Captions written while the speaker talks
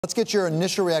Let's get your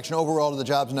initial reaction overall to the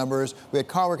jobs numbers. We had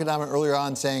Carl Rickenheimer earlier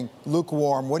on saying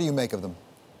lukewarm. What do you make of them?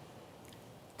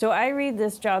 So I read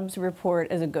this jobs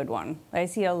report as a good one. I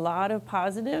see a lot of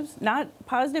positives, not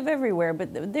positive everywhere,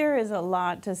 but there is a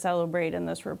lot to celebrate in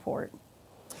this report.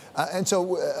 And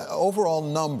so overall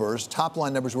numbers, top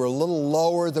line numbers, were a little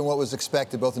lower than what was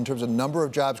expected, both in terms of number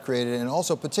of jobs created and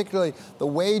also particularly the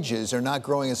wages are not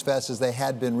growing as fast as they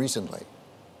had been recently.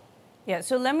 Yeah,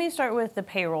 so let me start with the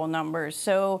payroll numbers.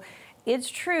 So it's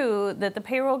true that the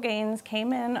payroll gains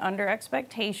came in under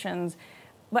expectations,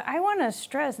 but I want to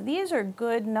stress these are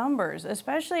good numbers,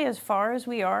 especially as far as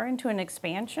we are into an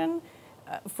expansion.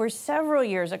 For several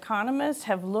years, economists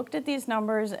have looked at these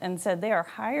numbers and said they are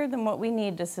higher than what we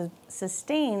need to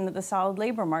sustain the solid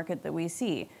labor market that we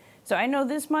see. So I know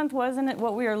this month wasn't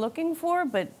what we were looking for,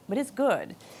 but it's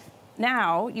good.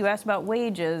 Now, you asked about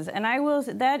wages, and I will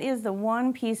say that is the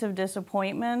one piece of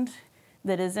disappointment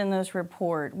that is in this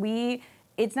report.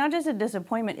 It's not just a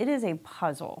disappointment, it is a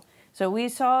puzzle. So we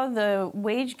saw the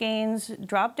wage gains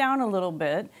drop down a little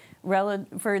bit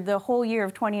for the whole year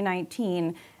of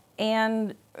 2019.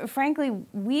 And frankly,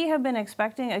 we have been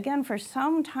expecting, again, for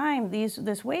some time,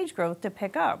 this wage growth to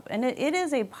pick up. And it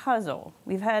is a puzzle.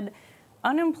 We've had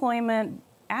unemployment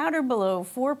at or below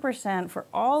 4% for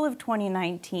all of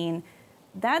 2019.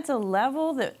 That's a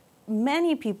level that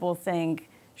many people think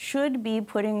should be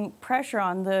putting pressure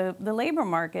on the labor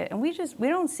market, and we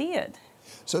don't see it.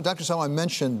 So, Dr. Sahm, I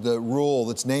mentioned the rule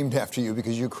that's named after you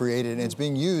because you created it, and it's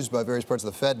being used by various parts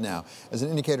of the Fed now as an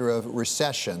indicator of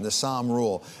recession, the Sahm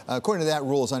rule. According to that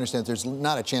rule, as I understand it, there's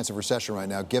not a chance of recession right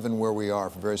now, given where we are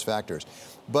for various factors.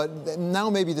 But now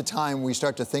may be the time we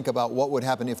start to think about what would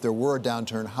happen if there were a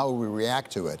downturn, how would we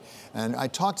react to it? And I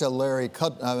talked to Larry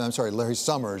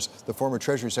Summers, the former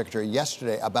Treasury Secretary,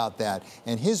 yesterday about that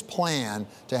and his plan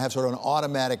to have sort of an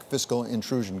automatic fiscal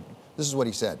intrusion. This is what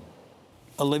he said.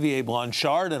 Olivier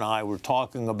Blanchard and I were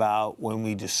talking about when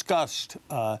we discussed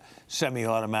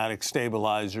semi-automatic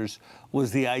stabilizers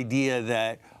was the idea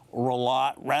that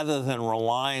rather than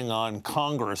relying on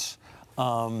Congress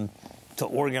to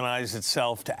organize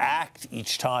itself to act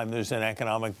each time there's an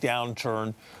economic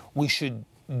downturn, we should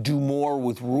do more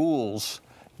with rules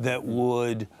that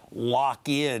would lock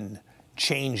in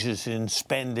changes in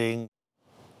spending.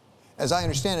 As I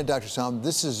understand it, Dr. Sahm,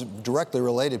 this is directly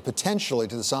related potentially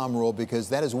to the Sahm rule because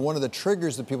that is one of the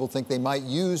triggers that people think they might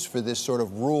use for this sort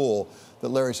of rule that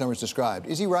Larry Summers described.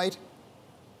 Is he right?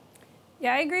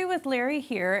 Yeah, I agree with Larry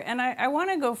here, and I want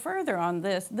to go further on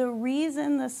this. The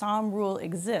reason the Sahm rule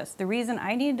exists, the reason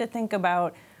I need to think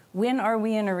about when are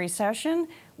we in a recession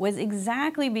was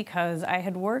exactly because I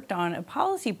had worked on a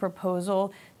policy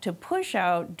proposal to push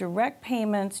out direct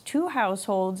payments to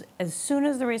households as soon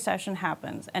as the recession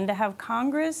happens and to have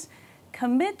Congress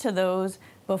commit to those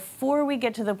before we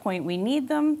get to the point we need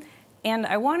them. And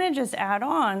I want to just add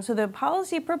on, so the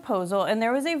policy proposal, and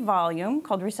there was a volume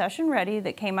called Recession Ready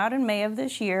that came out in May of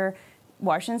this year,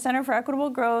 Washington Center for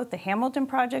Equitable Growth, the Hamilton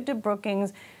Project at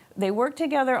Brookings, they worked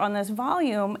together on this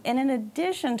volume, and in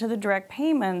addition to the direct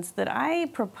payments that I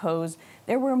proposed,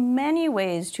 there were many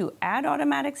ways to add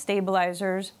automatic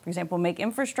stabilizers, for example, make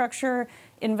infrastructure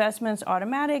investments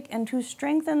automatic, and to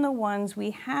strengthen the ones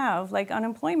we have, like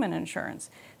unemployment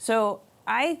insurance. So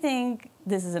I think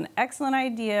this is an excellent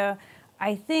idea.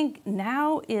 I think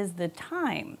now is the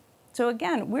time. So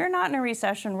again, we're not in a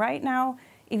recession right now.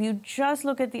 If you just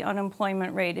look at the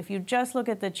unemployment rate, if you just look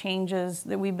at the changes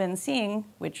that we've been seeing,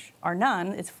 which are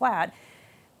none, it's flat,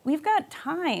 we've got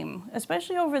time,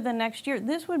 especially over the next year.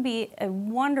 This would be a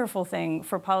wonderful thing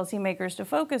for policymakers to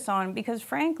focus on because,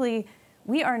 frankly,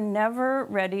 we are never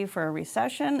ready for a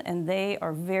recession, and they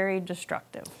are very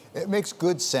destructive. It makes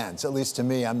good sense, at least to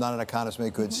me. I'm not an economist,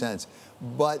 make good sense.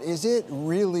 But is it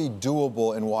really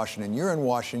doable in Washington? You're in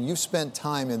Washington. You've spent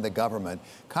time in the government.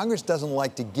 Congress doesn't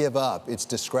like to give up its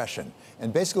discretion.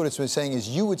 And basically what it's been saying is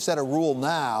you would set a rule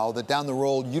now that down the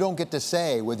road you don't get to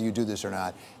say whether you do this or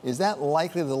not. Is that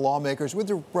likely the lawmakers,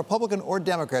 whether Republican or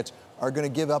Democrats, are going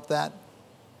to give up that?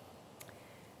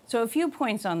 So a few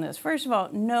points on this. First of all,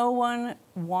 no one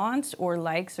wants or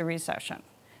likes a recession.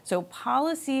 So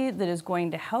policy that is going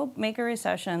to help make a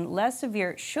recession less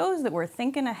severe shows that we're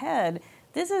thinking ahead.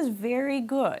 This is very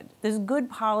good. This is good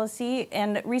policy,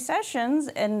 and recessions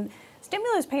and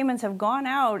stimulus payments have gone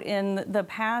out in the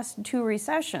past 2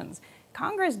 recessions.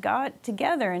 Congress got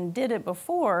together and did it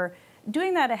before.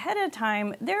 Doing that ahead of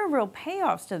time, there are real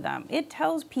payoffs to them. It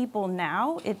tells people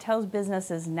now, it tells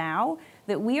businesses now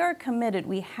that we are committed,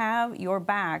 we have your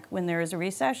back when there is a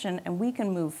recession, and we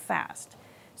can move fast.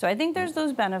 So I think there's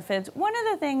those benefits. One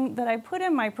other thing that I put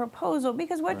in my proposal,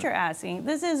 because what you're asking,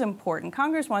 this is important.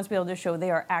 Congress wants to be able to show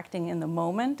they are acting in the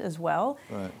moment as well.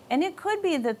 Right. And it could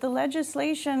be that the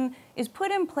legislation is put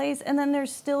in place and then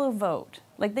there's still a vote.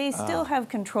 Like they still have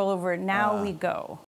control over it. Now we go.